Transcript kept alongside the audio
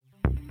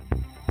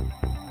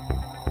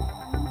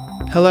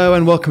Hello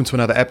and welcome to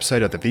another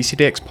episode of the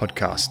VCDX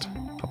podcast,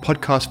 a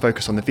podcast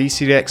focused on the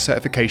VCDX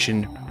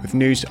certification with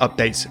news,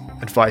 updates,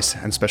 advice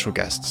and special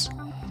guests.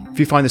 If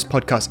you find this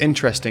podcast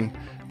interesting,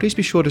 please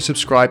be sure to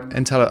subscribe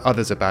and tell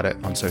others about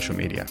it on social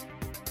media.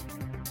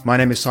 My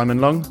name is Simon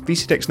Long,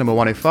 VCDX number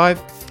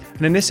 105,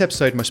 and in this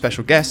episode my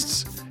special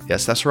guests,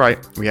 yes that's right,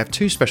 we have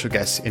two special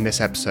guests in this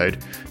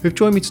episode who have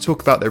joined me to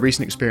talk about their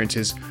recent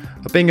experiences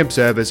of being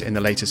observers in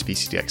the latest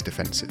VCDX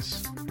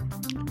defences.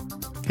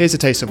 Here's a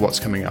taste of what's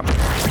coming up.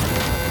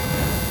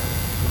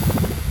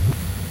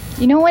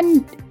 You know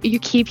when you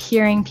keep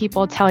hearing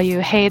people tell you,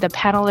 hey, the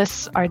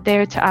panelists are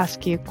there to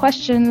ask you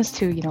questions,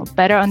 to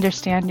better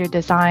understand your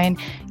design,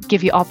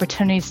 give you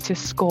opportunities to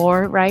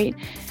score, right?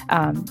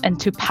 And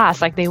to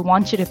pass, like they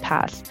want you to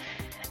pass.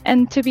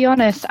 And to be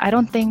honest, I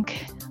don't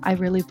think I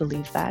really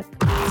believe that.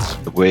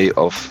 The way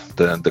of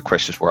the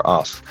questions were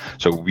asked.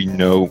 So we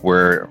know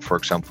where, for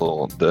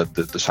example, the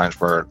designs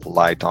were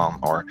light on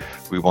or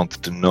we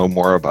wanted to know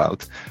more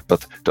about,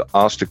 but to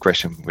ask the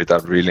question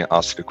without really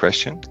asking the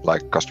question,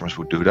 like customers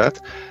would do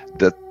that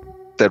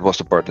was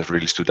the part that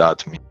really stood out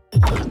to me.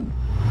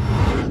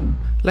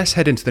 Let's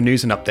head into the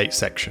news and updates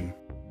section.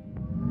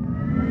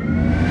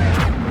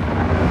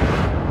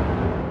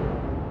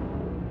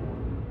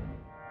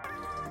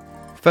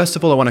 First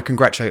of all, I want to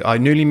congratulate our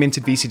newly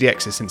minted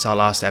VCDXs since our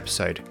last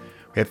episode.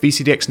 We have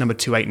VCDX number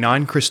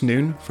 289, Chris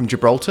Noon from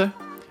Gibraltar,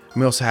 and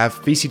we also have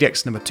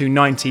VCDX number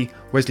 290,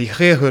 Wesley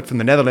Geerhoed from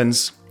the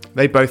Netherlands.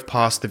 They both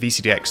passed the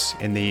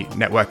VCDX in the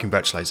networking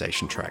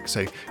virtualization track.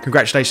 So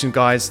congratulations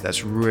guys,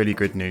 that's really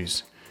good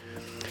news.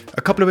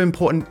 A couple of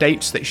important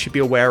dates that you should be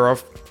aware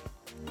of.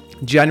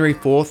 January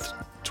 4th,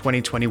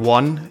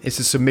 2021 is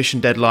the submission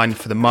deadline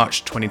for the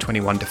March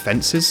 2021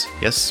 defences.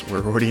 Yes,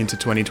 we're already into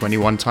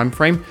 2021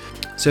 timeframe.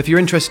 So if you're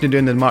interested in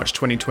doing the March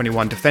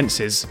 2021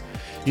 defences,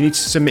 you need to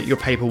submit your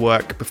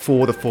paperwork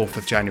before the 4th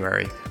of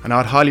January. And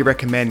I'd highly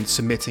recommend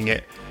submitting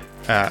it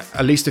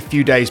at least a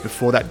few days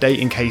before that date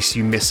in case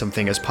you miss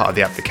something as part of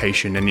the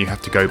application and you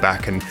have to go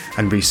back and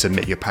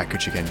resubmit your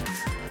package again.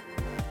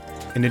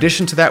 In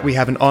addition to that, we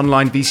have an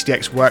online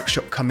VCDX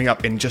workshop coming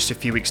up in just a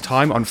few weeks'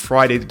 time on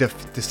Friday,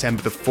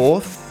 December the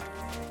 4th.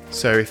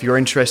 So if you're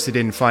interested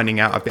in finding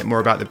out a bit more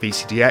about the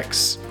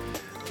VCDX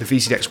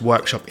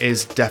workshop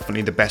is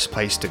definitely the best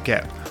place to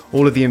get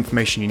all of the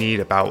information you need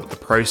about the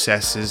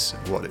processes,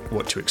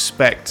 what to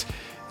expect.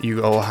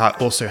 You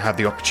also have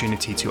the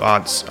opportunity to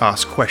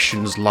ask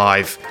questions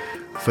live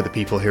for the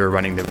people who are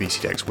running the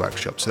VCDX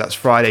workshop. So that's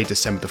Friday,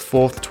 December the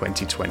 4th,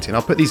 2020. And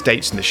I'll put these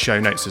dates in the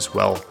show notes as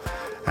well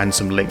and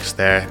some links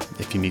there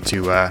if you need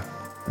to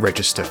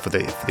register for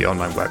the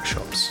online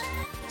workshops.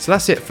 So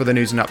that's it for the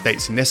news and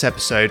updates in this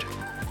episode.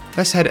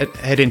 Let's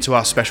head into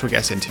our special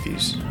guest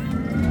interviews.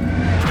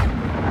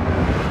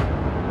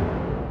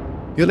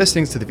 You're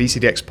listening to the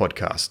VCDX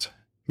podcast.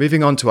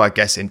 Moving on to our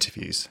guest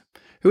interviews.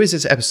 Who is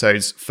this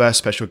episode's first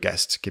special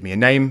guest? Give me a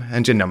name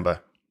and your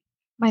number.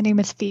 My name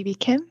is Phoebe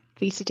Kim,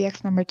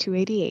 VCDX number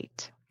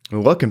 288.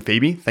 Well, welcome,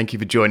 Phoebe. Thank you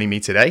for joining me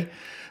today.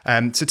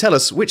 So tell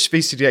us, which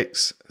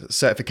VCDX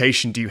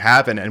certification do you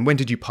have and when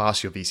did you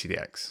pass your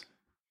VCDX?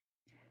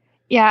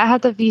 Yeah, I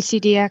had the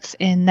VCDX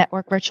in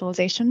network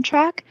virtualization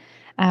track.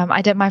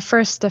 I did my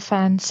first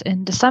defense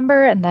in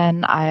December, and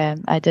then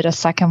I did a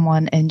second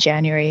one in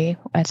January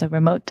as a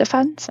remote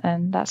defense,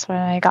 and that's when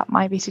I got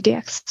my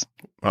VCDX.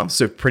 Well,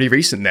 so pretty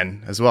recent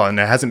then as well, and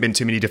there hasn't been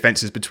too many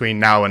defenses between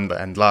now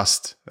and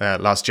last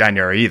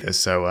January either,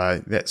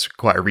 so that's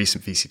quite a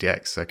recent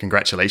VCDX, so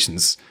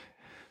congratulations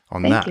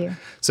on that. Thank you.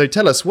 So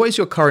tell us, what is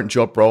your current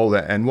job role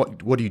and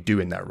what do you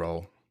do in that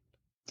role?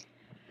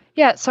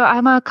 Yeah, so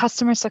I'm a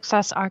customer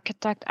success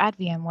architect at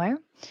VMware.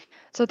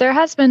 So there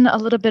has been a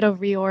little bit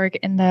of reorg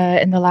in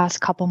the last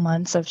couple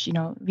months of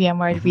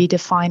VMware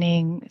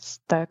redefining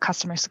the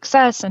customer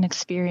success and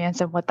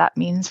experience and what that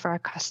means for our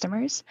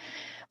customers.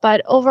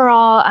 But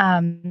overall,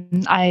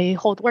 I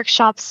hold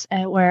workshops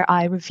where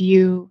I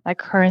review the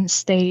current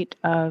state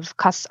of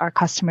our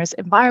customers'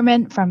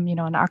 environment from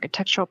an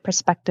architectural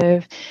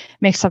perspective,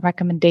 make some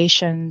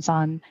recommendations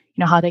on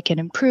how they can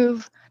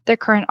improve their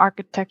current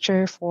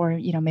architecture for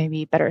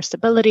maybe better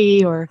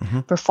stability or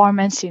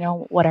performance,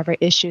 whatever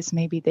issues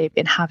maybe they've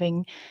been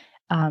having.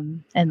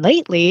 And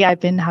lately,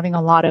 I've been having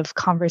a lot of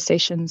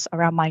conversations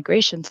around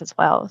migrations as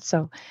well.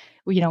 So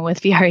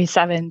with VRE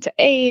 7 to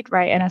 8,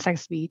 right,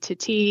 NSXV to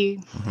T,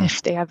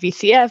 if they have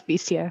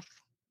VCF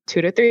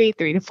 2 to 3,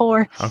 3 to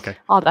 4, okay,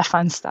 all all that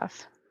fun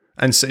stuff.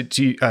 And so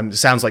do you,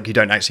 sounds like you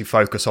don't actually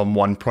focus on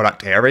one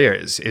product area.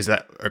 Is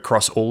that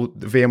across all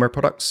the VMware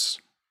products?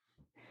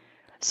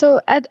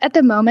 So at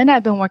the moment,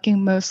 I've been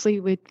working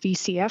mostly with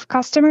VCF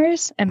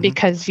customers. And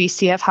because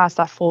VCF has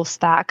that full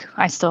stack,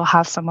 I still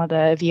have some of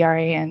the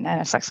VRA and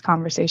NSX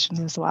conversations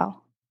as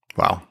well.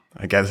 Wow.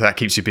 I guess that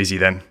keeps you busy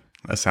then.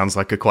 That sounds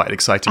like a quite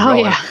exciting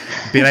role. Yeah.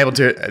 Being able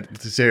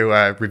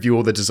to review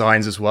all the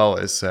designs as well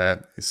is I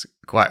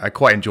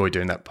quite enjoy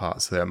doing that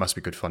part. So it must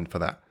be good fun for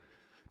that.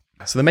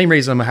 So the main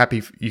reason I'm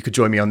happy you could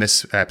join me on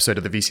this episode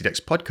of the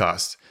VCDX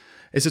podcast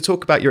is to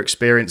talk about your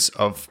experience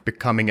of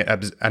becoming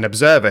an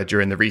observer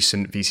during the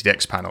recent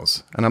VCDX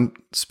panels. And I'm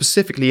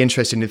specifically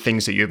interested in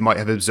things that you might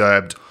have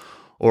observed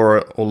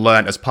or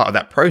learned as part of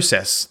that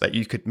process that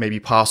you could maybe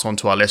pass on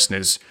to our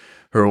listeners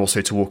who are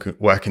also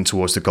working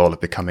towards the goal of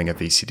becoming a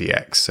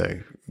VCDX. So,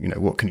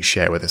 what can you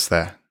share with us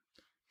there?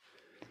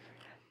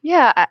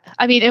 Yeah,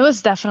 I mean, it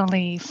was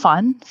definitely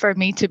fun for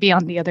me to be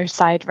on the other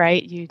side,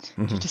 right? You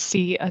just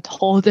see a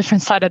whole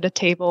different side of the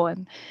table,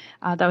 and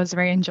that was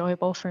very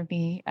enjoyable for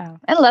me and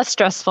less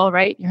stressful,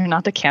 right? You're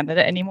not the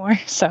candidate anymore,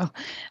 so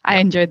I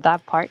enjoyed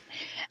that part.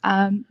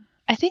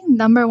 I think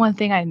number one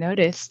thing I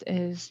noticed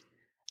is,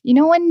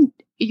 when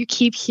you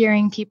keep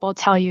hearing people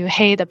tell you,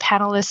 hey, the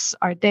panelists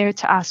are there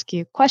to ask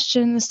you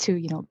questions,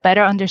 to,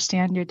 better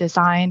understand your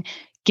design,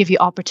 give you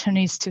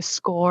opportunities to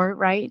score,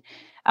 right?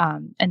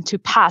 And to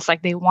pass,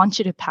 like they want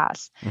you to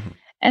pass.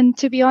 And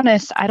to be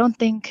honest, I don't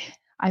think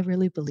I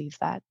really believe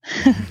that.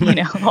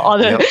 All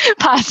the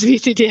past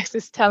VCDX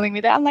is telling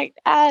me that. I'm like,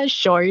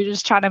 sure, you're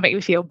just trying to make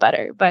me feel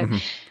better. But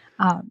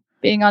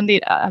being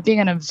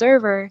an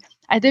observer,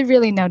 I did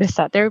really notice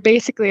that they're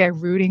basically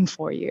rooting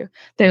for you.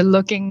 They're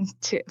looking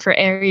for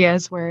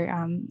areas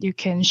where you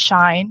can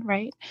shine,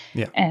 right?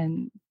 Yeah.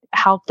 And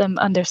help them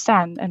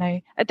understand. And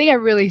I think I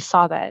really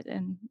saw that.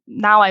 And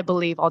now I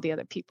believe all the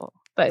other people.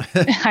 But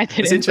I didn't.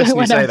 It's interesting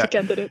when you say I was that. a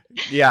candidate.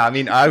 Yeah, I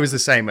mean, I was the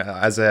same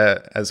as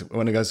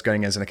when I was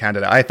going as a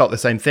candidate. I felt the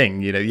same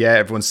thing.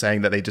 Everyone's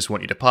saying that they just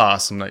want you to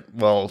pass. I'm like,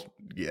 well,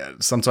 yeah.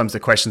 Sometimes the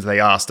questions they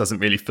ask doesn't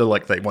really feel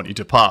like they want you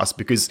to pass,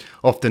 because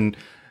often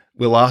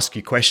we'll ask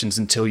you questions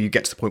until you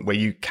get to the point where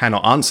you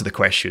cannot answer the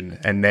question,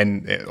 and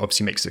then it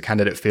obviously makes the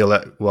candidate feel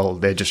that, well,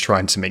 they're just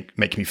trying to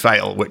make me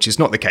fail, which is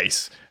not the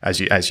case,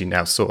 as you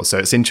now saw. So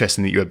it's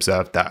interesting that you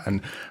observed that,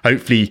 and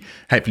hopefully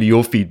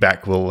your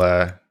feedback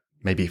will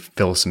maybe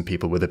fill some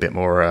people with a bit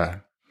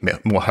more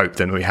hope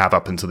than we have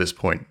up until this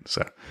point.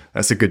 So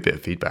that's a good bit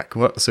of feedback.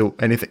 What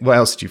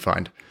else did you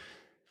find?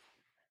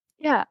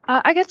 Yeah,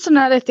 I guess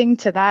another thing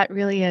to that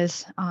really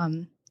is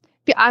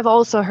I've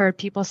also heard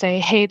people say,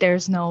 hey,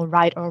 there's no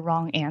right or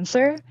wrong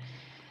answer.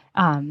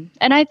 And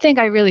I think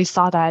I really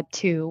saw that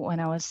too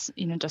when I was,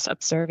 just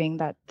observing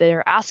that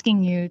they're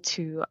asking you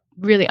to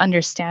really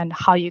understand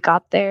how you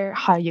got there,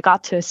 how you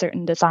got to a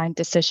certain design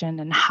decision,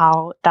 and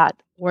how that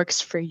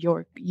works for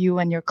you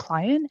and your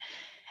client.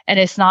 And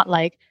it's not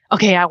like,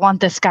 okay, I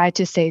want this guy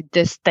to say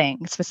this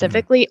thing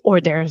specifically,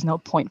 or there is no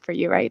point for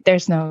you, right?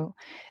 There's no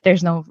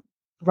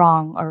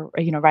wrong or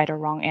right or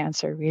wrong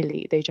answer,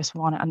 really. They just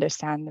want to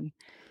understand them.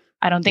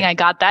 I don't think I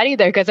got that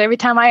either, because every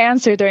time I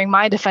answer during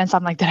my defense,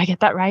 I'm like, did I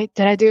get that right?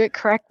 Did I do it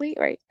correctly?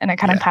 Right. And I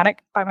kind of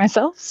panic by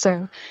myself.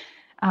 So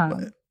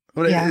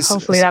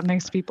hopefully that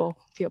makes people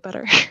feel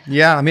better.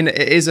 Yeah. I mean,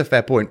 it is a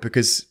fair point,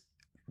 because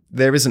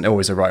there isn't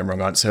always a right and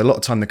wrong answer. A lot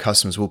of time the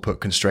customers will put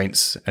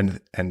constraints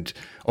and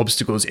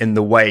obstacles in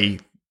the way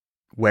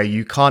where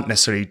you can't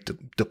necessarily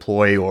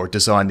deploy or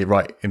design the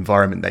right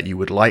environment that you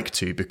would like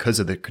to, because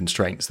of the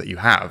constraints that you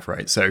have,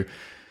 right? So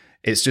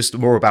it's just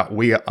more about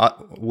we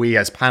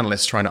as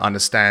panelists trying to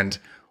understand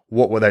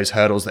what were those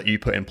hurdles that you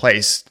put in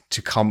place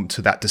to come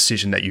to that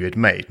decision that you had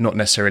made. Not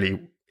necessarily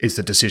is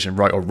the decision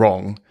right or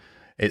wrong.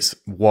 It's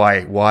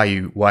why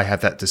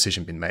have that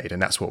decision been made,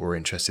 and that's what we're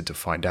interested to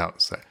find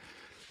out. So,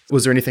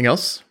 was there anything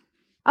else?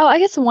 Oh, I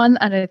guess one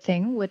other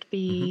thing would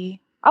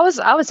be I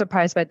was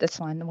surprised by this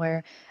one,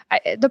 where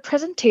the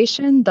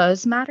presentation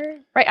does matter,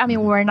 right? I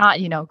mean, we're not,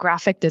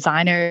 graphic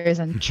designers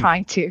and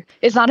trying to,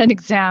 it's not an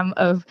exam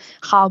of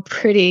how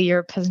pretty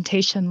your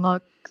presentation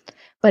looks,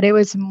 but it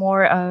was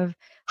more of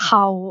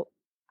how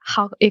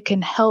it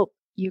can help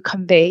you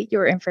convey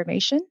your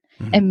information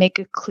and make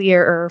it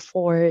clearer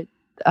for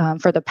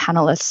the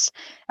panelists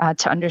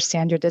to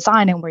understand your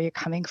design and where you're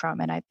coming from.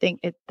 And I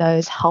think it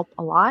does help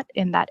a lot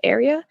in that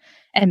area.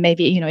 And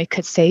maybe, it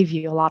could save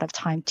you a lot of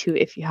time too,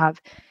 if you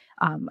have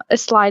a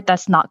slide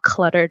that's not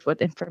cluttered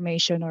with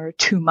information or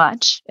too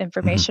much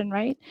information,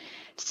 right?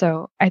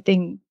 So I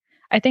think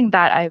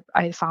that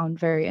I found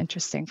very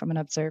interesting from an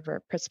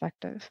observer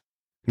perspective.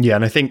 Yeah,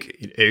 and I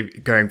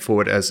think going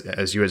forward as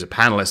you as a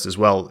panelist as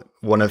well,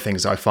 one of the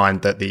things I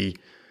find that the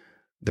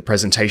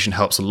presentation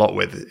helps a lot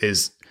with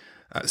is,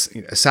 as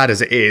sad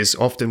as it is,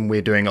 often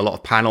we're doing a lot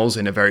of panels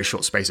in a very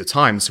short space of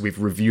time. So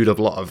we've reviewed a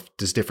lot of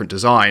different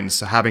designs.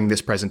 So having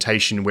this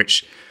presentation,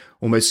 which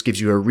almost gives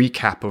you a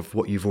recap of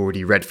what you've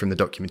already read from the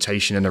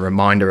documentation and a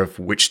reminder of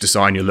which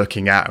design you're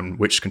looking at and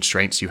which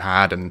constraints you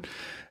had, and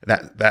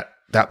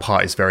that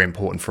part is very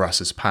important for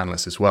us as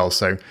panelists as well.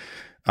 So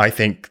I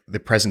think the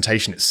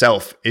presentation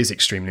itself is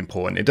extremely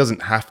important. It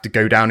doesn't have to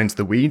go down into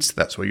the weeds.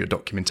 That's what your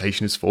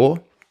documentation is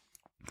for.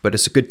 But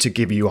it's good to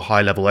give you a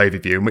high-level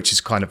overview, and which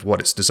is kind of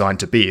what it's designed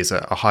to be, is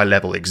a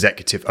high-level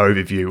executive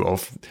overview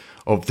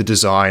of the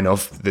design,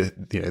 of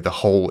the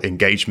whole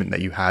engagement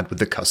that you had with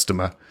the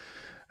customer.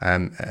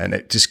 And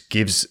it just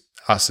gives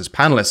us as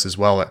panelists as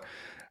well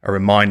a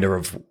reminder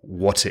of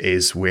what it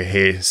is we're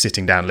here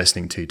sitting down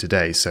listening to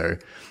today. So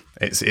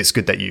it's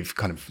good that you've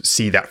kind of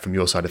see that from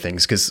your side of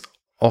things, because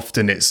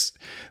often it's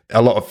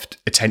a lot of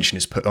attention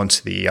is put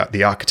onto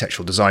the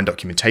architectural design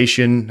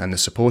documentation and the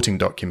supporting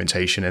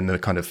documentation, and the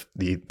kind of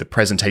the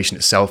presentation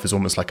itself is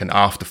almost like an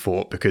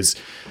afterthought, because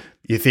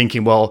you're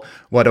thinking, well,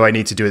 what do I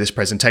need to do with this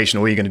presentation?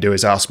 All you're going to do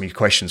is ask me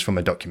questions from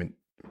a document.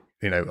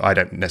 I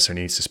don't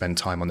necessarily need to spend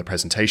time on the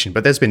presentation,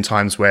 but there's been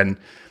times when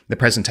the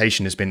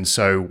presentation has been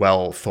so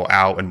well thought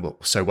out and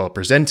so well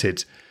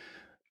presented,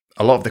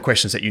 a lot of the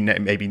questions that you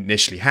maybe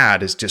initially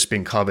had has just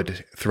been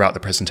covered throughout the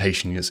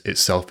presentation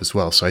itself as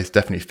well. So I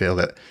definitely feel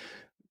that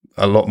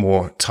a lot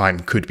more time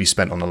could be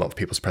spent on a lot of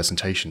people's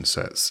presentations.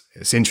 So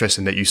it's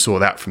interesting that you saw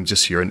that from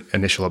just your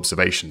initial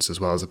observations as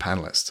well as a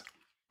panelist.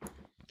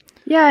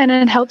 Yeah, and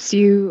it helps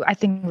you, I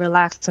think,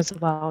 relax as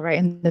well, right?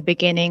 In the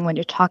beginning, when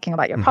you're talking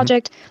about your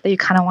project, that you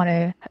kind of want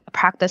to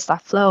practice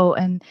that flow.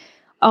 And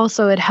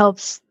also it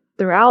helps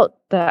throughout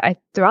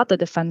the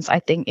defense, I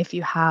think, if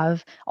you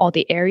have all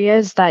the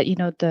areas that,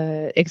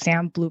 the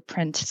exam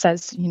blueprint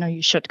says,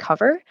 you should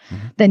cover,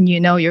 then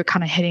you're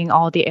kind of hitting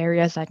all the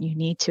areas that you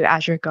need to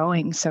as you're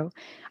going. So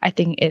I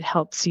think it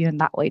helps you in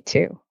that way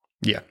too.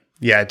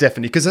 Yeah,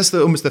 definitely, because that's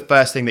almost the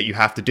first thing that you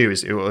have to do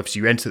is if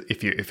you enter,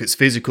 if it's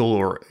physical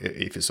or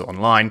if it's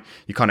online,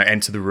 you kind of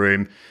enter the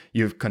room.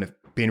 You've kind of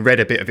been read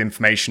a bit of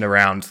information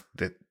around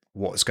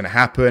what's going to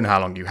happen,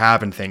 how long you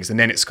have, and things, and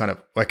then it's kind of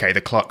okay.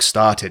 The clock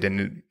started,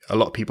 and a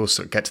lot of people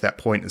sort of get to that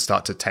point and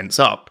start to tense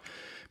up.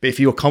 But if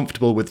you're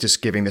comfortable with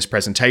just giving this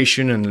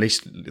presentation and at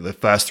least the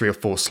first 3 or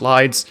 4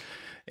 slides,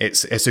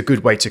 it's a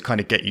good way to kind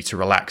of get you to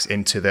relax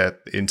into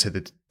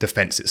the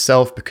defense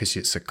itself, because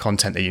it's a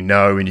content that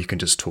and you can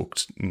just talk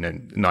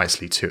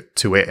nicely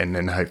to it, and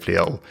then hopefully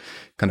it'll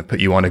kind of put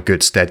you on a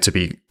good stead to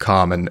be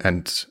calm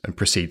and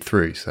proceed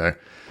through. So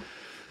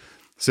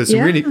it's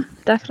really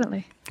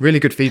definitely really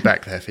good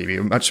feedback there, Phoebe.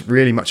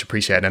 Really much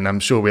appreciated, and I'm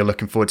sure we're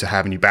looking forward to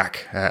having you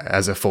back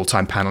as a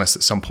full-time panelist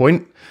at some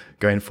point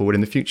going forward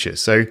in the future.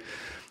 So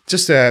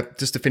just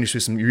to finish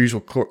with some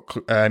usual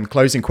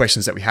closing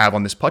questions that we have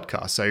on this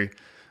podcast. So,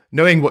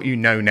 knowing what you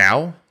know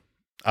now,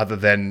 other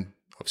than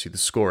obviously the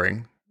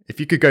scoring, if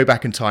you could go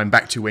back in time,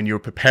 back to when you were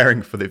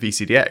preparing for the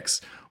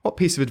VCDX, what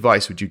piece of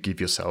advice would you give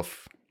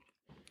yourself?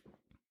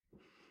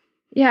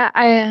 Yeah,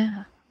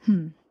 I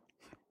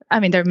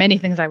mean, there are many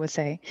things I would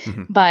say,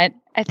 but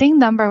I think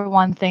number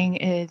one thing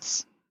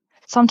is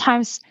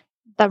sometimes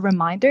the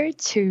reminder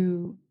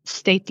to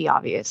state the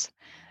obvious.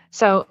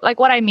 So like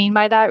what I mean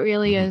by that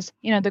really is,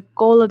 the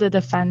goal of the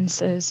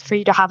defense is for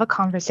you to have a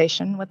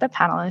conversation with the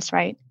panelists,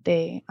 right?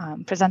 They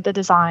present the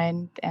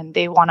design and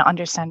they want to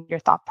understand your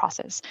thought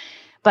process.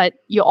 But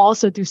you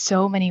also do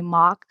so many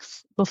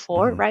mocks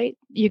before, right?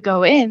 You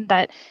go in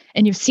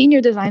and you've seen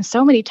your design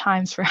so many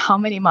times for how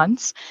many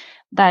months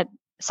that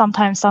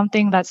sometimes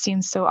something that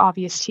seems so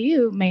obvious to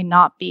you may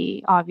not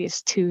be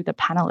obvious to the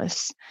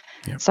panelists.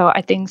 Yep. So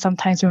I think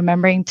sometimes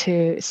remembering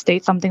to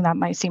state something that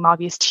might seem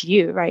obvious to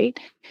you, right,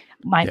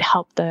 might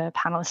help the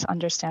panelists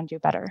understand you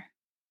better.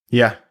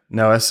 Yeah,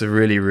 no, that's a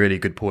really, really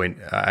good point.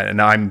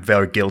 And I'm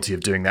very guilty of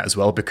doing that as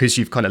well, because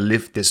you've kind of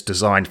lived this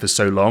design for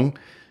so long.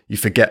 You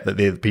forget that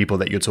the people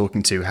that you're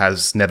talking to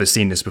has never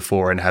seen this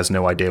before and has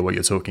no idea what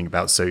you're talking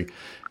about. So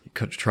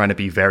you're trying to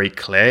be very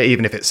clear,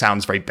 even if it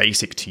sounds very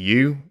basic to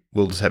you,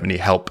 will certainly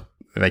help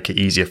make it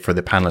easier for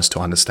the panelists to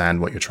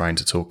understand what you're trying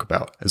to talk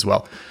about as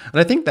well.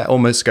 And I think that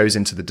almost goes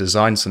into the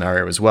design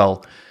scenario as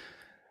well.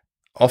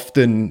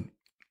 Often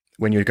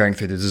when you're going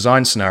through the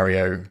design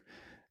scenario,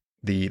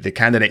 the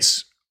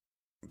candidates,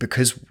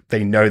 because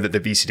they know that the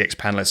VCDX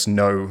panelists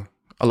know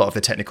a lot of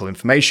the technical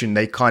information,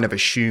 they kind of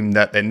assume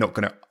that they're not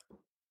going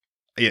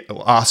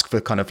to ask for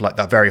kind of like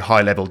that very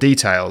high level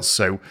details.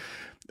 So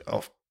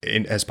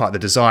as part of the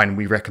design,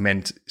 we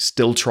recommend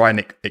still try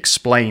and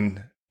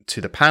explain to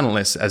the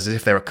panelists as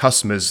if they're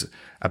customers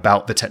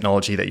about the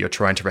technology that you're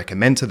trying to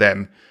recommend to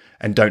them,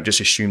 and don't just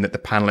assume that the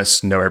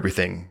panelists know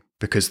everything,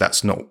 because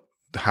that's not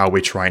how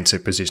we're trying to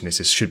position this.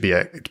 This should be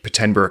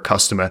pretend we're a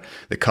customer.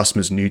 The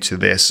customer's new to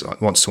this,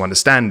 wants to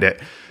understand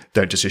it.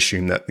 Don't just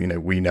assume that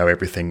we know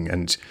everything.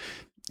 And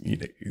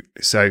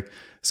so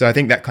I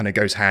think that kind of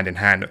goes hand in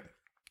hand.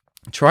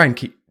 Try and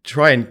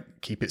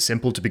keep it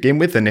simple to begin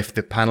with, and if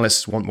the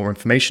panelists want more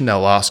information,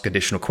 they'll ask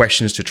additional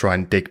questions to try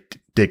and dig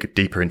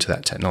deeper into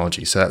that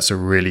technology. So that's a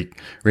really,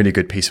 really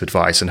good piece of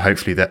advice, and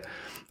hopefully that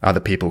other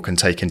people can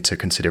take into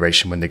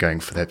consideration when they're going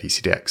for their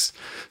VCDX.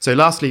 So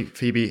lastly,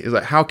 Phoebe, is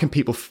how can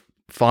people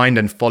find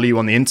and follow you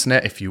on the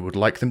internet, if you would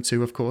like them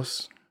to, of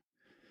course?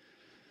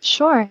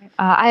 Sure.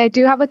 I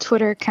do have a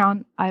Twitter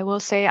account. I will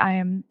say I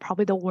am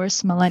probably the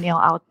worst millennial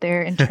out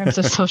there in terms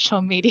of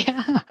social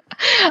media.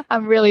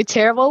 I'm really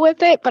terrible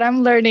with it, but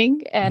I'm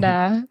learning.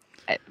 And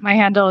my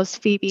handle is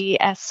Phoebe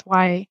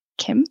SY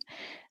Kim.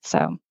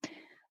 So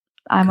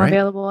I'm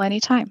available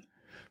anytime.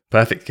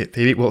 Perfect,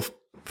 Phoebe. Well,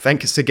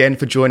 thanks again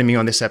for joining me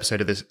on this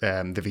episode of this,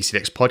 the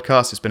VCDX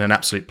podcast. It's been an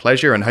absolute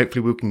pleasure, and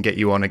hopefully we can get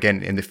you on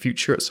again in the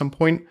future at some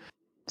point.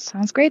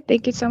 Sounds great.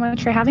 Thank you so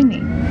much for having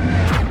me.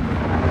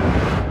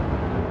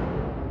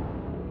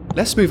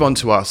 Let's move on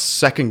to our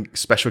second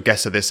special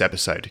guest of this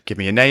episode. Give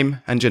me your name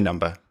and your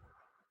number.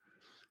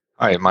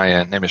 Hi,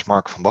 my name is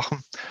Mark van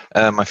Bachem.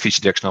 My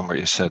VCDX number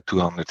is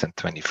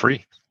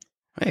 223.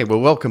 Hey,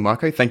 well, welcome,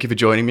 Marco. Thank you for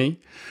joining me.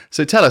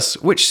 So tell us,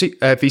 which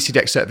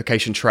VCDX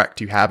certification track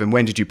do you have, and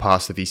when did you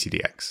pass the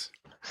VCDX?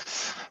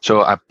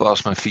 So I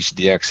passed my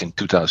VCDX in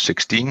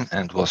 2016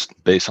 and was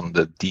based on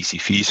the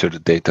DCV, so the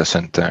data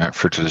center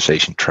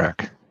virtualization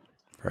track.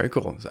 Very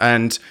cool.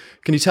 And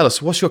can you tell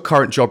us, what's your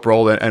current job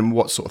role and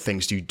what sort of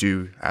things do you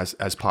do as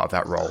part of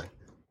that role?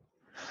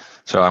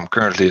 So I'm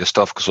currently a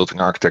staff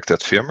consulting architect at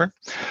VMware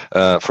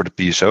for the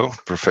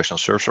PSO, Professional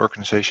Service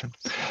Organization.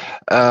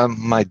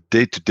 My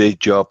day-to-day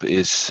job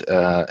is,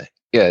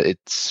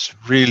 it's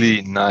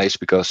really nice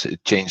because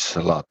it changes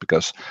a lot.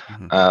 Because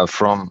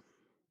from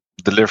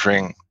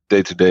delivering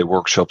day-to-day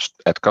workshops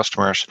at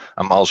customers,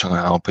 I'm also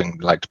helping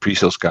like the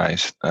pre-sales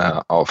guys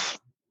of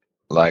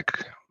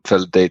like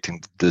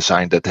validating the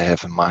design that they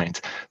have in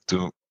mind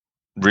to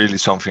really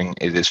something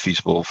it is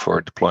feasible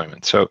for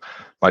deployment. So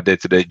my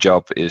day-to-day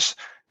job is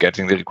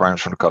getting the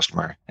requirements from the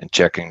customer and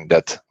checking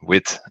that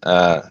with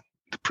the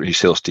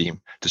pre-sales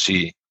team to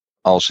see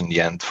also in the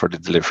end for the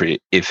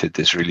delivery if it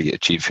is really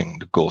achieving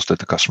the goals that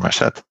the customer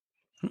set.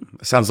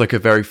 Sounds like a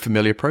very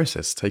familiar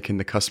process, taking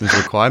the customer's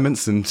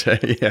requirements and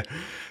yeah.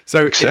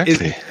 So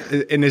exactly.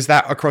 Is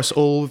that across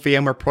all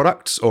VMware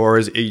products,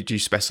 or do you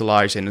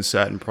specialize in a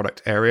certain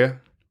product area?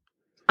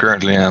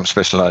 Currently, I'm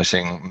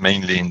specializing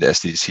mainly in the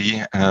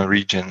SDC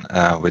region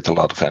with a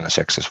lot of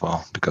NSX as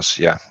well, because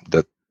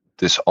that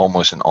is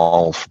almost in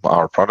all of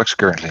our products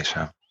currently.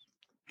 So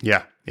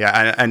yeah.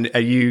 And are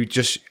you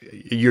just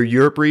your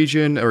Europe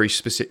region, or are you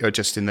specific, or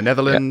just in the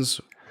Netherlands?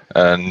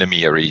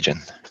 NEMEA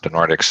region, the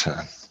Nordics,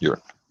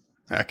 Europe.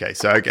 Okay,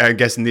 so I'm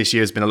guessing this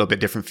year has been a little bit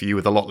different for you,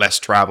 with a lot less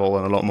travel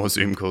and a lot more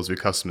Zoom calls with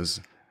customers.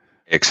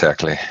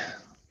 Exactly,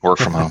 work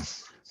from home.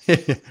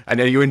 And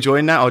are you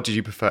enjoying that, or did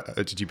you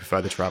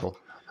prefer the travel?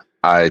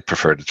 I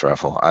prefer the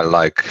travel. I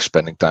like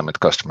spending time with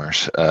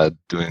customers,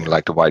 doing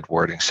like the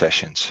whiteboarding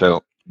sessions.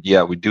 So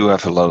yeah, we do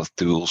have a lot of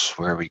tools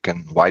where we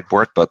can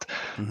whiteboard, but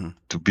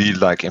to be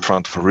like in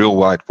front of a real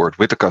whiteboard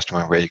with the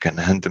customer where you can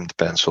hand them the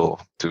pencil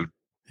to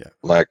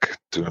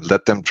to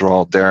let them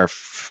draw their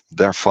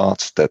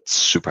thoughts, that's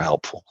super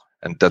helpful.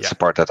 And that's the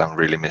part that I'm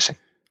really missing.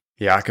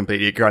 Yeah, I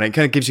completely agree. And it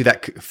kind of gives you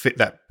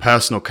that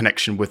personal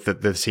connection with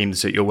the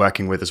teams that you're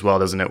working with as well,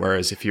 doesn't it?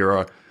 Whereas if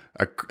you're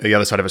the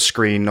other side of a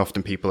screen,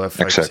 often people are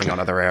focusing on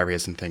other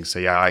areas and things. So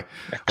yeah,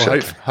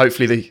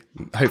 hopefully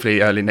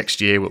early next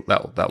year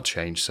that'll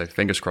change. So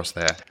fingers crossed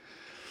there.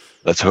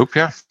 Let's hope,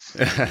 yeah.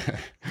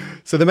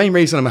 So the main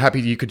reason I'm happy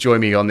you could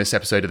join me on this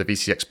episode of the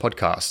VCDX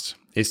podcast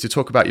is to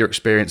talk about your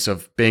experience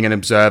of being an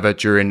observer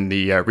during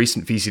the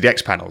recent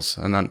VCDX panels.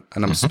 And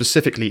I'm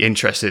specifically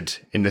interested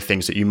in the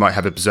things that you might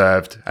have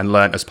observed and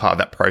learned as part of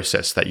that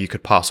process that you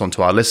could pass on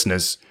to our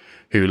listeners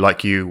who,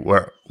 like you,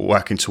 were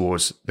working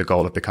towards the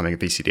goal of becoming a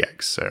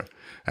VCDX. So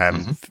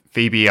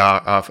Phoebe,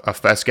 our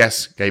first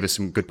guest, gave us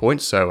some good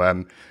points.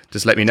 So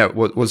just let me know,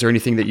 was there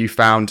anything that you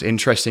found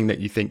interesting that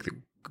you think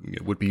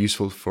that would be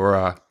useful for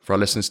our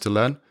listeners to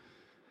learn?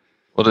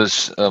 What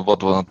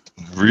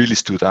really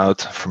stood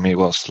out for me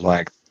was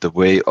like the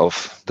way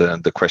of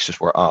the questions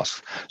were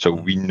asked. So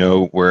we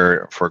know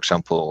where, for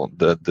example,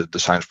 the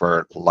designs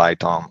were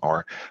light on,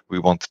 or we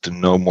wanted to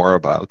know more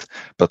about,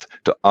 but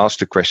to ask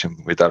the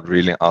question without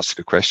really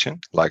asking the question,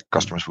 like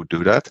customers would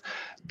do that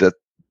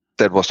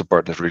was the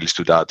part that really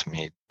stood out to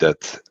me.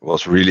 That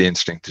was really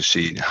interesting to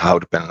see how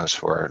the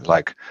panelists were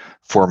like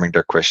forming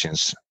their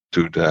questions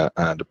to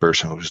the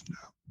person who's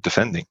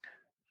defending.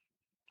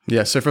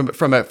 Yeah. So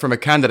from a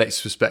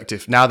candidate's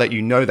perspective, now that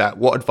you know that,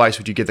 what advice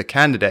would you give the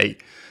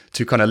candidate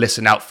to kind of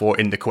listen out for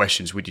in the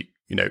questions? Would you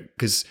know,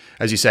 because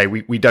as you say,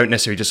 we don't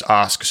necessarily just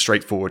ask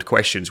straightforward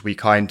questions. We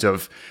kind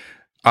of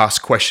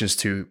ask questions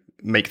to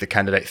make the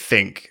candidate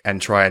think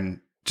and try and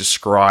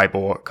describe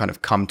or kind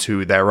of come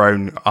to their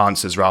own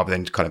answers rather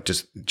than kind of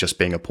just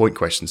being a point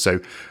question. So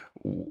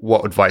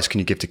what advice can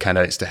you give to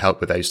candidates to help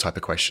with those type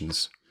of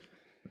questions?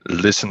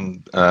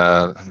 Listen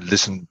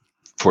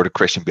for the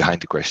question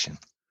behind the question.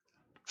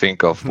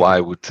 Think of why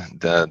would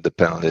the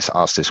panelists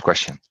ask this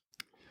question?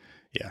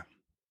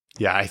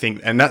 Yeah, I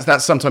think, and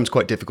that's sometimes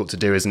quite difficult to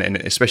do, isn't it? And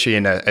especially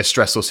in a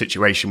stressful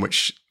situation,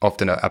 which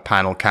often a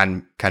panel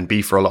can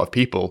be for a lot of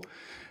people,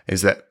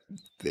 is that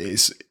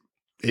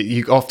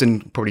you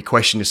often probably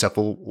question yourself,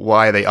 well,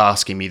 why are they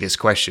asking me this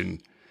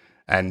question?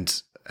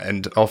 And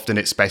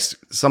often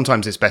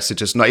sometimes it's best to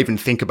just not even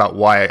think about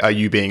why are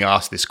you being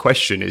asked this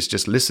question, is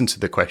just listen to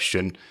the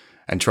question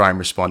and try and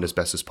respond as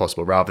best as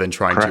possible, rather than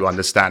trying to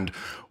understand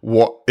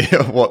what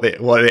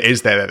it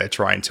is there that they're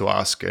trying to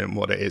ask and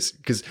what it is.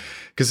 Because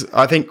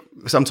I think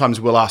sometimes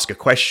we'll ask a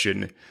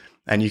question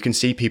and you can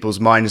see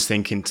people's minds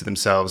thinking to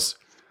themselves,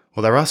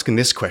 well, they're asking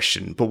this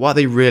question, but what are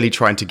they really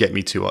trying to get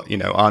me to,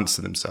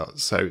 answer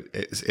themselves? So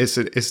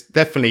it's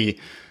definitely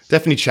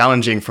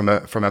challenging from a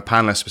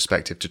panelist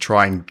perspective to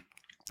try and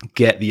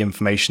get the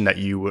information that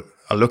you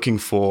are looking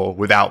for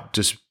without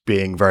just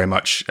being very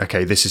much,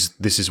 okay, this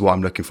is what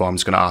I'm looking for, I'm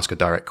just going to ask a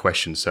direct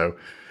question. So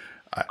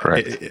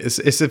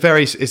it's a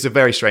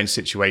very strange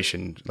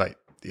situation. Like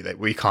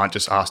we can't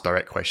just ask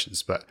direct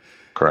questions. But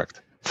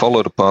correct.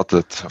 Follow the path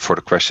that for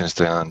the questions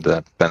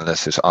the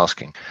panelist is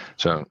asking.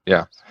 So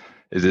yeah,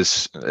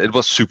 it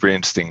was super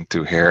interesting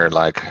to hear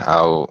like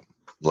how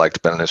like the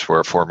panelists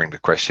were forming the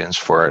questions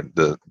for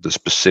the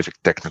specific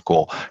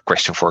technical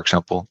question, for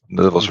example.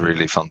 That was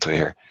really fun to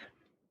hear.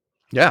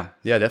 Yeah,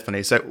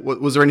 definitely. So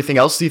was there anything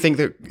else you think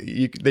that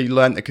you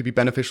learned that could be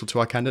beneficial to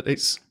our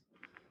candidates?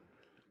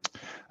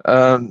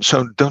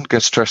 So don't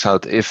get stressed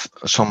out if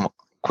some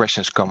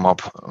questions come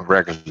up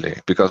regularly,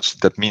 because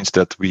that means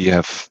that we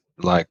have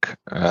like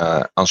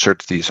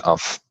uncertainties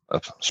of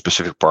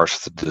specific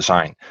parts of the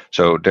design.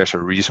 So there's a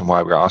reason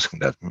why we're asking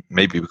that.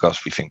 Maybe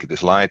because we think it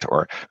is light,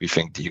 or we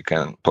think that you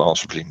can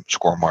possibly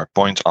score more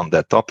points on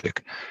that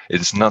topic.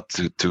 It's not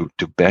to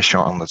bash you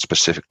on that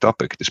specific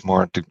topic. It's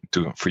more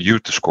for you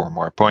to score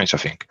more points, I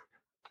think.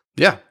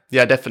 Yeah,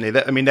 definitely.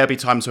 I mean, there'll be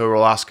times where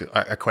we'll ask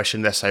a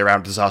question, let's say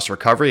around disaster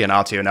recovery and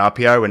RTO and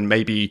RPO, and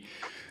maybe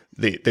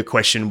the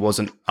question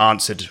wasn't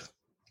answered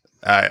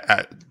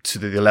to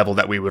the level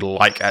that we would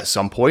like at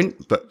some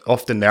point. But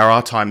often there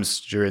are times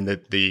during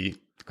the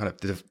kind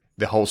of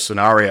the whole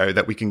scenario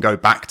that we can go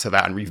back to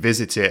that and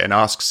revisit it and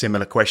ask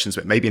similar questions,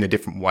 but maybe in a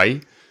different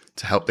way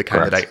to help the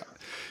candidate.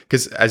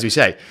 Because as you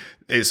say,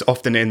 it's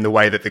often in the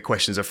way that the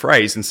questions are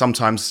phrased, and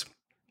sometimes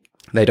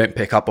they don't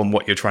pick up on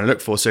what you're trying to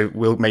look for. So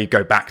we'll maybe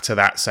go back to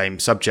that same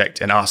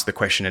subject and ask the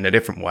question in a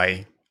different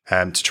way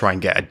to try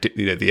and get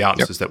the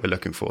answers that we're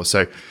looking for.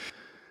 So.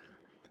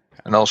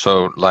 And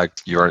also, like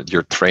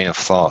your train of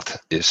thought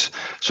is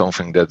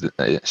something that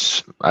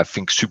is, I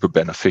think, super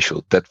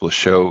beneficial. That will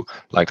show,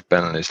 like the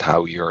panelist,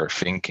 how you're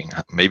thinking.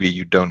 Maybe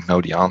you don't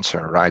know the answer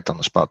right on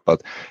the spot,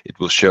 but it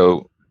will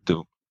show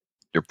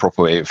your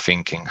proper way of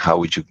thinking. How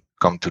would you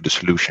come to the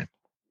solution?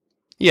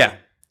 Yeah.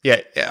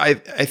 I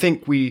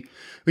think we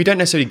don't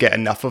necessarily get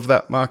enough of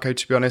that, Marco.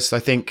 To be honest, I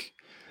think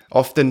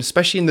often,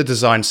 especially in the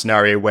design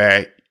scenario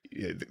where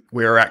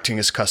we're acting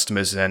as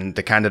customers and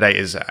the candidate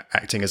is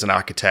acting as an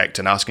architect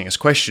and asking us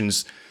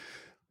questions,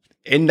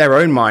 in their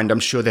own mind,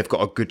 I'm sure they've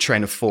got a good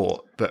train of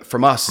thought. But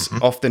from us,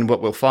 often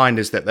what we'll find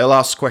is that they'll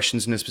ask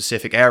questions in a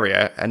specific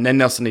area and then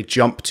they'll suddenly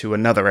jump to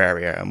another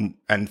area.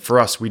 And for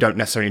us, we don't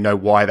necessarily know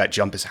why that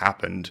jump has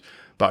happened.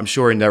 But I'm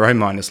sure in their own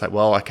mind, it's like,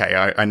 well,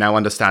 okay, I now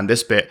understand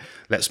this bit.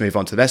 Let's move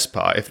on to this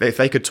part. If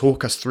they could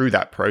talk us through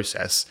that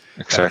process,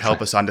 that would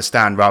help us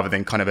understand, rather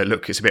than kind of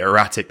it's a bit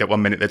erratic that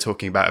 1 minute they're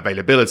talking about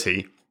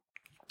availability,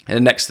 and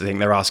the next thing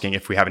they're asking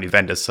if we have any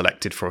vendors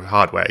selected for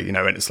hardware, and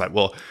it's like,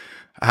 well,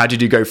 how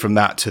did you go from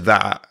that to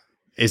that?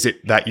 Is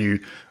it that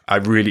I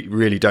really,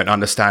 really don't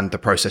understand the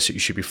process that you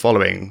should be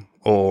following,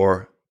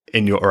 or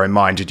in your own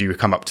mind, did you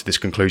come up to this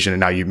conclusion and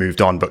now you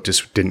moved on, but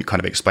just didn't kind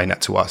of explain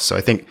that to us? So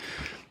I think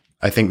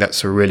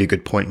that's a really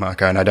good point,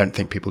 Marco, and I don't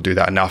think people do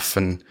that enough.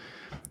 And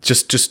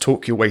just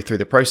talk your way through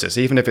the process,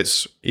 even if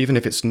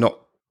it's not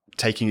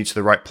taking you to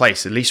the right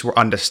place. At least we're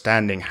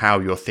understanding how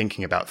you're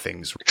thinking about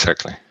things.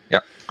 Exactly. Yeah,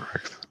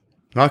 correct.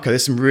 Marco,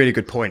 there's some really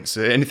good points.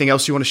 Anything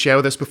else you want to share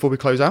with us before we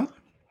close out?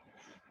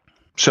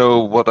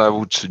 So what I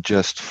would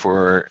suggest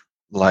for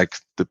like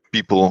the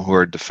people who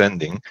are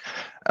defending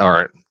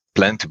or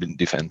plan to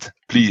defend,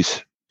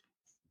 please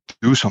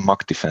do some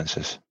mock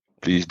defenses.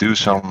 Please do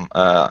some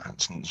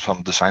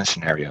design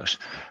scenarios.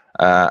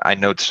 I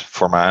noticed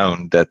for my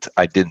own that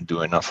I didn't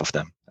do enough of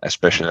them,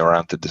 especially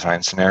around the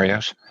design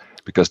scenarios,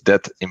 because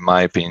that, in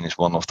my opinion, is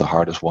one of the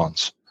hardest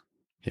ones.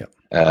 Yeah.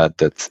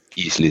 That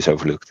easily is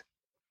overlooked.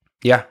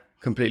 Yeah,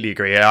 completely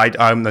agree.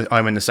 I'm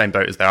in the same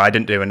boat as there. I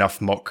didn't do enough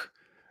mock.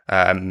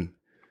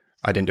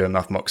 I didn't do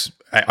enough mocks.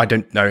 I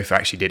don't know if I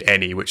actually did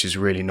any, which is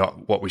really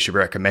not what we should be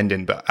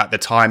recommending. But at the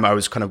time, I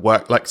was kind of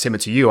like similar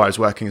to you. I was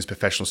working as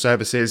professional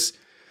services,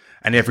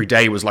 and every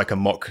day was like a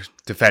mock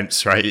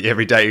defense, right?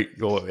 Every day,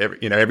 or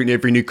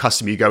every new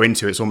customer you go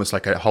into, it's almost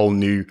like a whole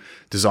new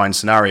design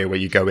scenario where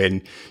you go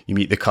in, you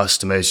meet the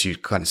customers, you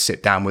kind of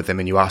sit down with them,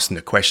 and you ask them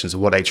the questions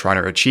of what they're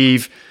trying to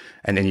achieve,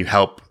 and then you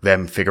help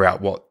them figure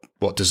out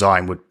what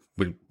design would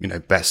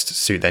best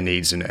suit their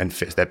needs and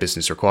fit their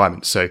business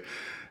requirements. So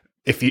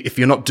if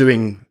you're not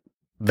doing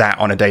that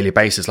on a daily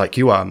basis like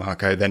you are,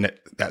 Marco, then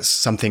that's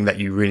something that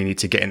you really need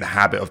to get in the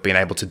habit of being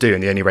able to do.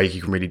 And the only way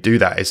you can really do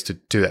that is to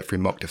do that through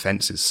mock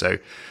defenses. So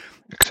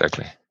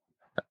exactly.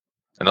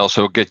 And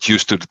also get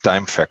used to the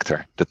time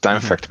factor.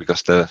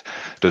 Because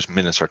those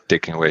minutes are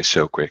ticking away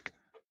so quick.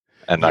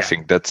 And I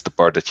think that's the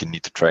part that you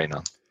need to train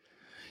on.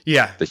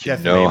 Yeah. That you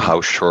know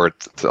how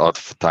short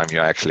of time you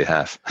actually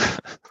have.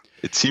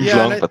 It seems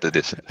long, but it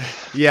isn't.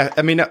 Yeah,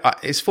 I mean,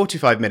 it's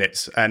 45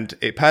 minutes. And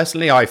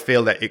personally, I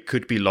feel that it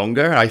could be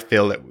longer. I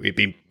feel that it'd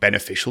be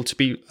beneficial to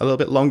be a little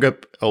bit longer.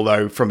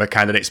 Although from a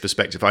candidate's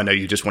perspective, I know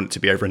you just want it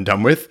to be over and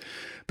done with.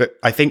 But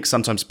I think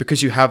sometimes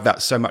because you have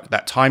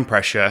that time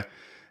pressure,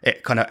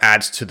 it kind of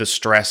adds to the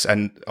stress.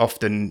 And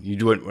often you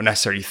don't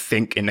necessarily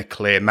think in a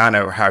clear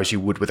manner how as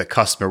you would with a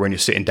customer when you're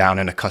sitting down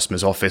in a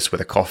customer's office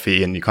with a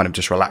coffee and you're kind of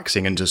just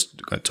relaxing and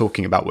just kind of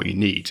talking about what you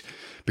need.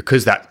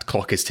 Because that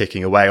clock is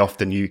ticking away,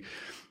 often you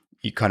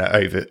kind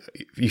of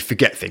you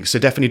forget things. So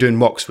definitely doing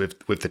mocks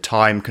with the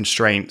time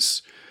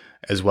constraints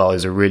as well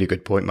is a really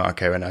good point,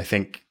 Marco. And I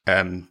think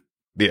the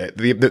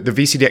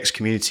VCDX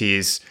community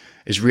is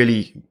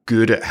really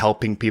good at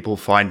helping people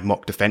find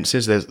mock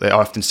defenses. I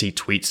often see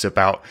tweets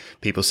about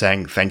people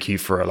saying thank you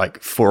for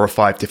like 4 or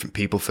 5 different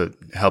people for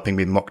helping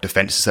me mock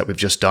defenses that we've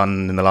just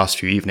done in the last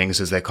few evenings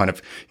as they're kind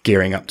of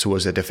gearing up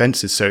towards their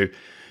defenses. So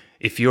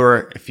if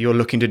you're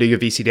looking to do your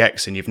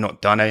VCDX and you've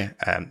not done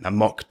a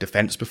mock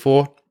defense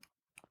before,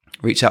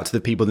 reach out to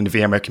the people in the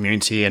VMware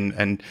community,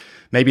 and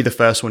maybe the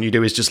first one you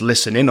do is just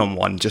listen in on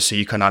one, just so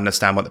you can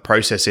understand what the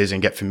process is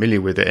and get familiar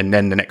with it. And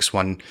then the next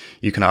one,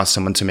 you can ask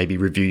someone to maybe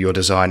review your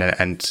design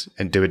and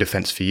do a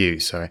defense for you.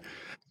 So,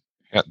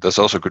 yeah, that's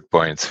also a good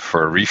point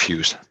for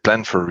reviews.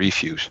 Plan for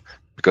reviews,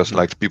 because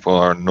like people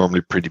are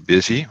normally pretty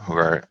busy who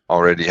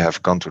already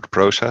have gone through the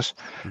process.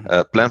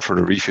 Plan for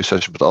the review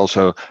session, but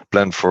also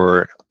plan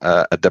for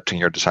adapting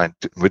your design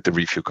with the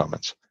review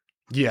comments.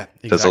 Yeah,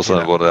 exactly. That's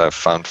also what I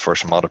found for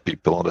some other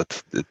people,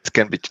 that it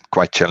can be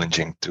quite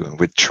challenging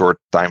with short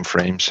time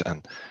frames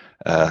and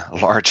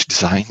large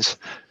designs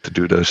to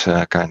do those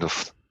kind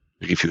of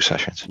review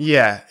sessions.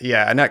 Yeah,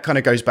 and that kind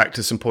of goes back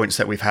to some points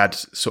that we've had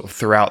sort of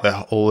throughout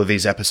all of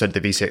these episodes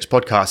of the VCDX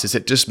podcast, is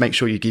that just make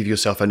sure you give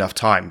yourself enough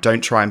time.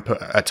 Don't try and put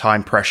a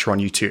time pressure on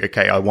you to,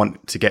 okay, I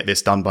want to get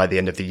this done by the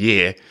end of the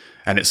year,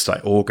 and it's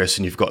like August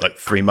and you've got like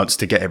 3 months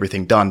to get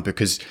everything done,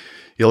 because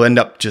you'll end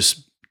up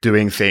just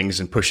doing things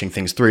and pushing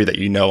things through that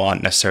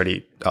aren't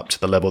necessarily up to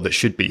the level that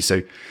should be.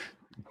 So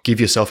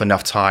give yourself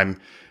enough time,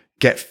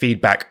 get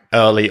feedback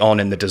early on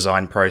in the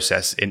design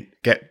process,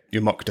 get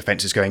your mock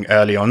defenses going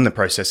early on in the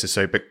processes.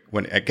 So but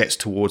when it gets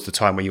towards the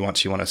time where you want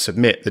to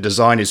submit, the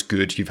design is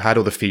good, you've had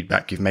all the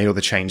feedback, you've made all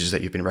the changes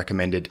that you've been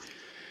recommended,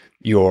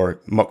 your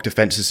mock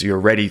defenses, you're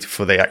ready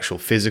for the actual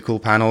physical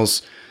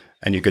panels,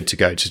 and you're good to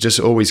go. So just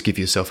always give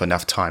yourself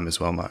enough time as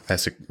well, Mark.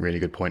 That's a really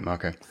good point,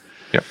 Marco.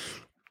 Yeah.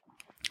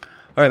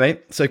 All right,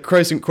 mate. So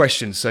closing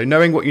questions. So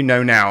knowing what you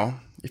know now,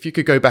 if you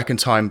could go back in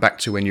time, back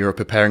to when you were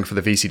preparing for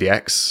the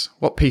VCDX,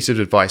 what piece of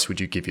advice would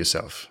you give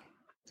yourself?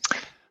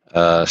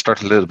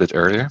 Start a little bit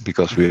earlier,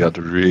 because we had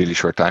really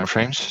short time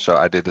frames. So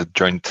I did a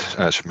joint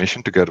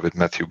submission together with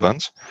Matthew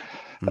Bunce.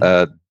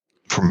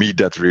 For me,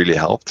 that really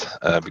helped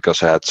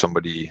because I had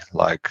somebody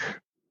like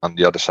on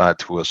the other side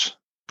who was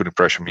putting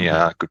pressure on me.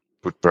 I could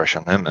put pressure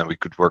on him and we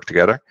could work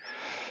together.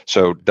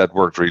 So that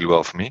worked really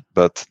well for me.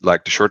 But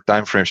like the short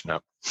time frames, no,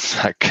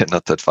 I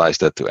cannot advise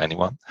that to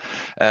anyone.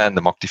 And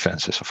the mock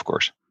defenses, of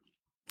course.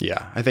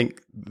 Yeah, I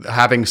think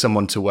having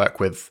someone to work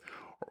with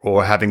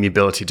or having the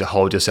ability to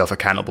hold yourself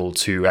accountable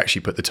to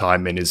actually put the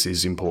time in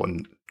is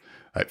important.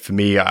 For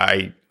me,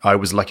 I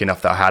was lucky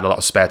enough that I had a lot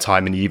of spare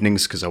time in the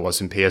evenings because I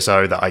was in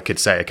PSO, that I could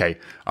say, okay,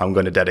 I'm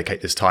going to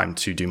dedicate this time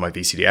to do my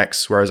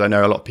VCDX. Whereas I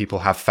know a lot of people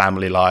have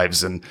family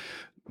lives and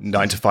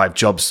 9-to-5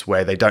 jobs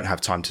where they don't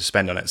have time to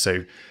spend on it.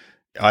 So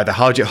either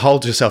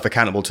hold yourself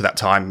accountable to that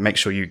time, make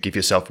sure you give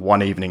yourself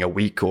one evening a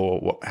week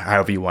or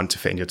however you want to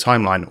fit in your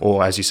timeline,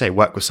 or as you say,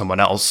 work with someone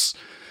else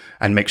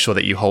and make sure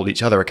that you hold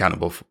each other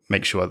accountable.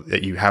 Make sure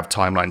that you have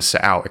timelines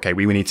set out. Okay,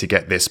 we need to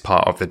get this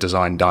part of the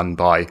design done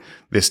by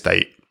this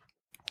date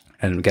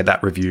and get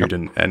that reviewed.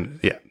 And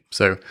yeah.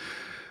 So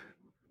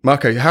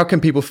Marco, how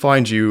can people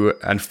find you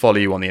and follow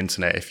you on the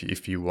internet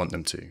if you want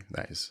them to?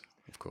 That is,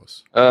 of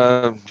course.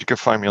 You can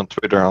find me on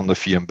Twitter on the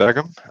VM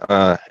Begum.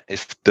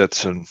 If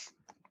that's a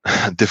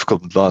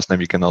difficult last name,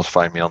 you can also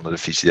find me under the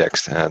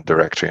VCDX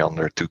directory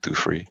under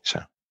 223.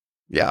 So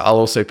yeah, I'll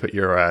also put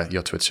your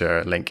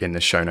Twitter link in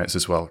the show notes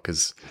as well,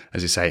 because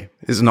as you say,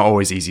 it's not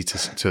always easy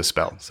to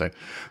spell. So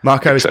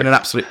Marco, It's been an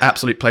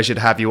absolute pleasure to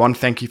have you on.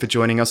 Thank you for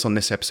joining us on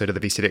this episode of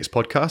the VCDX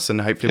podcast,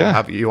 and hopefully we'll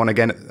have you on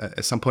again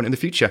at some point in the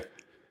future.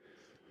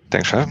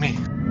 Thanks for having me.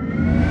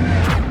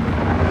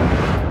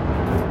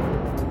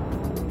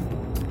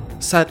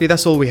 Sadly,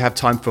 that's all we have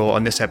time for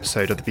on this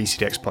episode of the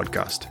VCDX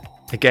podcast.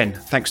 Again,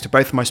 thanks to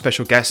both of my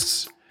special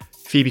guests,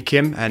 Phoebe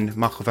Kim and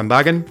Marco van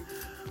Bagen.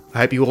 I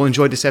hope you all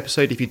enjoyed this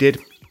episode. If you did,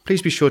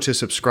 please be sure to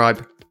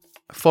subscribe,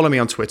 follow me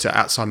on Twitter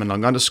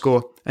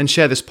 @SimonLong_, and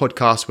share this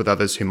podcast with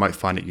others who might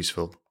find it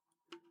useful.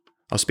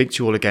 I'll speak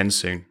to you all again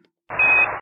soon.